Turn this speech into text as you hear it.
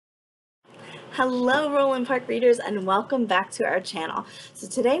Hello, Roland Park readers, and welcome back to our channel. So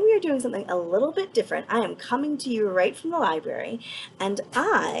today we are doing something a little bit different. I am coming to you right from the library, and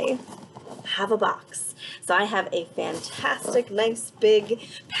I have a box. So I have a fantastic, nice, big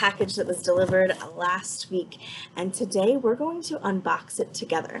package that was delivered last week, and today we're going to unbox it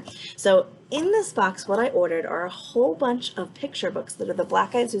together. So in this box, what I ordered are a whole bunch of picture books that are the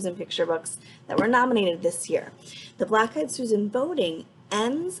Black Eyed Susan picture books that were nominated this year. The Black Eyed Susan voting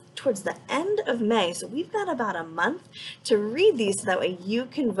ends towards the end of May, so we've got about a month to read these so that way you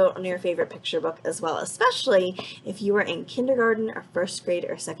can vote on your favorite picture book as well, especially if you are in kindergarten or first grade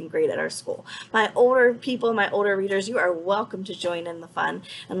or second grade at our school. My older people, my older readers, you are welcome to join in the fun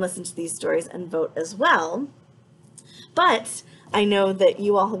and listen to these stories and vote as well. But I know that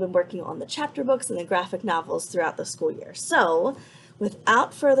you all have been working on the chapter books and the graphic novels throughout the school year. So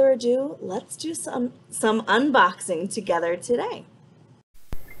without further ado, let's do some unboxing together today.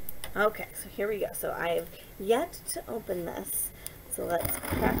 Okay, so here we go. So I have yet to open this. So let's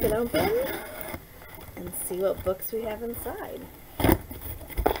crack it open and see what books we have inside.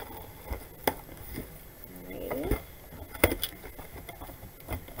 Alrighty.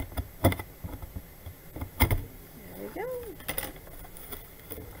 There we go.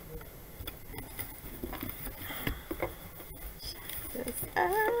 Check this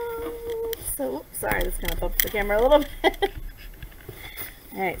out. So, sorry, this kind of bumps the camera a little bit.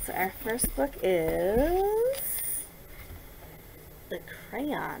 Alright, so our first book is The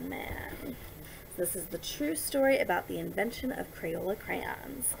Crayon Man. So this is the true story about the invention of Crayola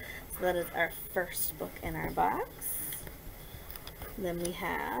crayons. So that is our first book in our box. Then we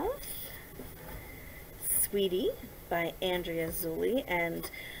have Sweetie by Andrea Zulli,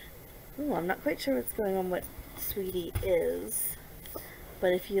 and I'm not quite sure what's going on with Sweetie is,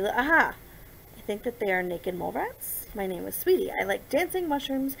 but if you, I think that they are naked mole rats. My name is Sweetie. I like dancing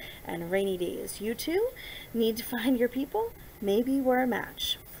mushrooms and rainy days. You too? Need to find your people? Maybe we're a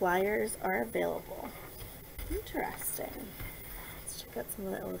match. Flyers are available. Interesting. Let's check out some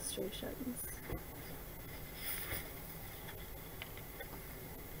of the illustrations.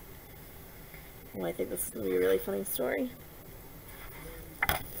 Well, I think this is going to be a really funny story.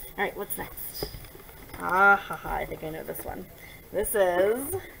 Alright, what's next? I think I know this one. This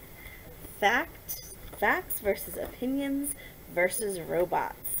is Facts versus Opinions versus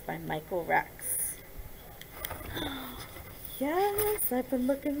Robots by Michael Rex. Yes, I've been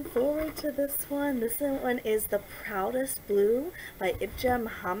looking forward to this one. This one is The Proudest Blue by Ibja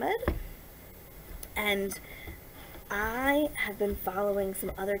Muhammad. And I have been following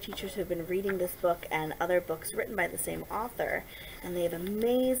some other teachers who have been reading this book and other books written by the same author, and they have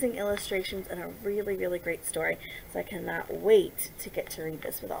amazing illustrations and a really, really great story. So I cannot wait to get to read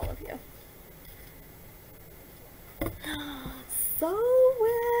this with all of you. Solway!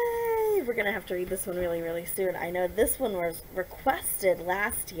 We're gonna have to read this one really, really soon. I know this one was requested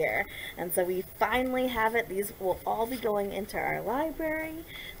last year, and so we finally have it. These will all be going into our library.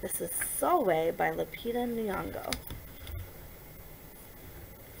 This is Solway by Lupita Nyong'o.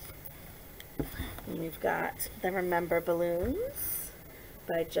 And we've got The Remember Balloons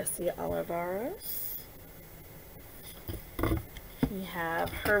by Jesse Olivares. We have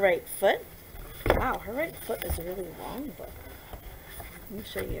Her Right Foot. Wow, Her Right Foot is a really long book. Let me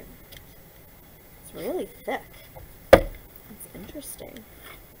show you. It's really thick. It's interesting.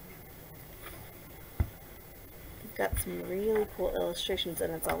 We've got some really cool illustrations,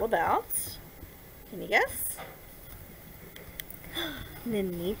 and it's all about, can you guess?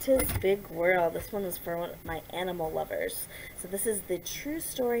 Ninita's Big World. This one was for one of my animal lovers. So this is the true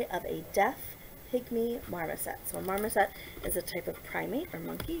story of a deaf pygmy marmoset. So a marmoset is a type of primate or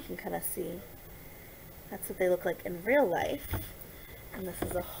monkey. You can kind of see that's what they look like in real life. And this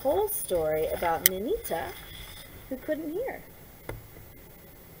is a whole story about Ninita, who couldn't hear.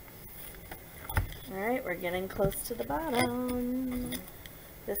 Alright, we're getting close to the bottom.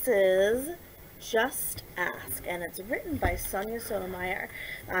 This is Just Ask, and it's written by Sonia Sotomayor.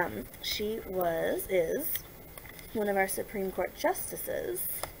 She is one of our Supreme Court justices,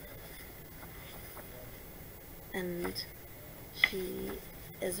 and she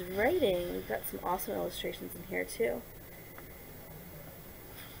is writing, we've got some awesome illustrations in here too,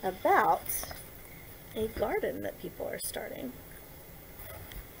 about a garden that people are starting.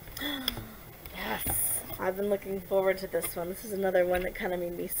 Yes, I've been looking forward to this one. This is another one that kind of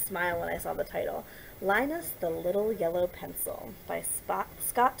made me smile when I saw the title. Linus the Little Yellow Pencil by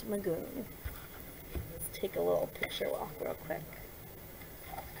Scott Magoon. Let's take a little picture walk real quick.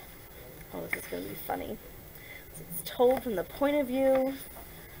 Oh, this is going to be funny. So it's told from the point of view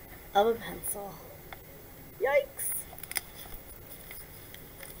of a pencil. Yikes!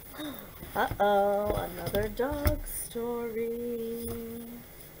 Uh-oh, another dog story.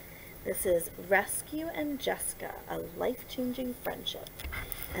 This is Rescue and Jessica, a life-changing friendship.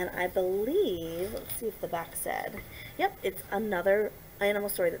 And I believe, let's see if the back said, yep, it's another animal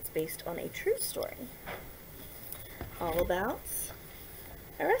story that's based on a true story. All about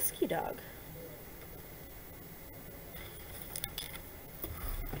a rescue dog.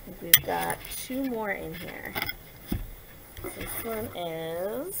 I think we've got 2 more in here. This one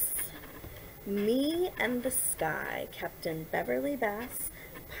is Me and the Sky, Captain Beverly Bass,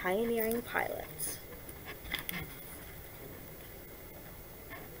 Pioneering Pilot.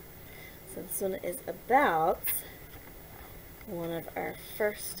 So this one is about one of our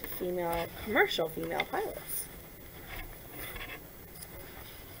first commercial female pilots.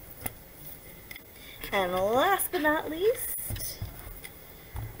 And last but not least,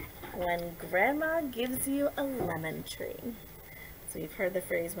 When Grandma Gives You a Lemon Tree. So you've heard the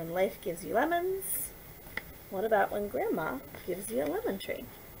phrase, when life gives you lemons. What about when Grandma gives you a lemon tree?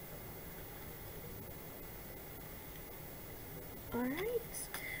 Alright,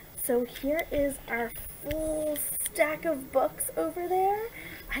 so here is our full stack of books over there.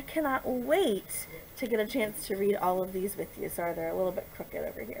 I cannot wait to get a chance to read all of these with you. Sorry, they're a little bit crooked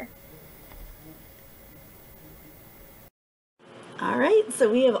over here. Alright,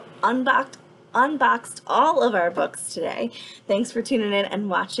 so we have unboxed all of our books today. Thanks for tuning in and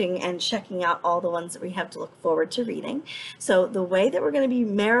watching and checking out all the ones that we have to look forward to reading. So the way that we're going to be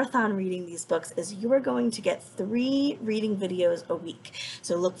marathon reading these books is you are going to get 3 reading videos a week.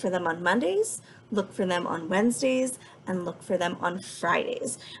 So look for them on Mondays, look for them on Wednesdays, and look for them on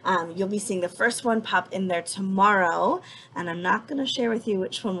Fridays. You'll be seeing the first one pop in there tomorrow, and I'm not going to share with you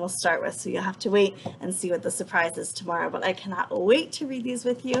which one we'll start with, so you'll have to wait and see what the surprise is tomorrow. But I cannot wait to read these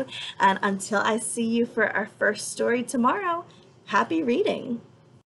with you, and until I see you for our first story tomorrow, happy reading!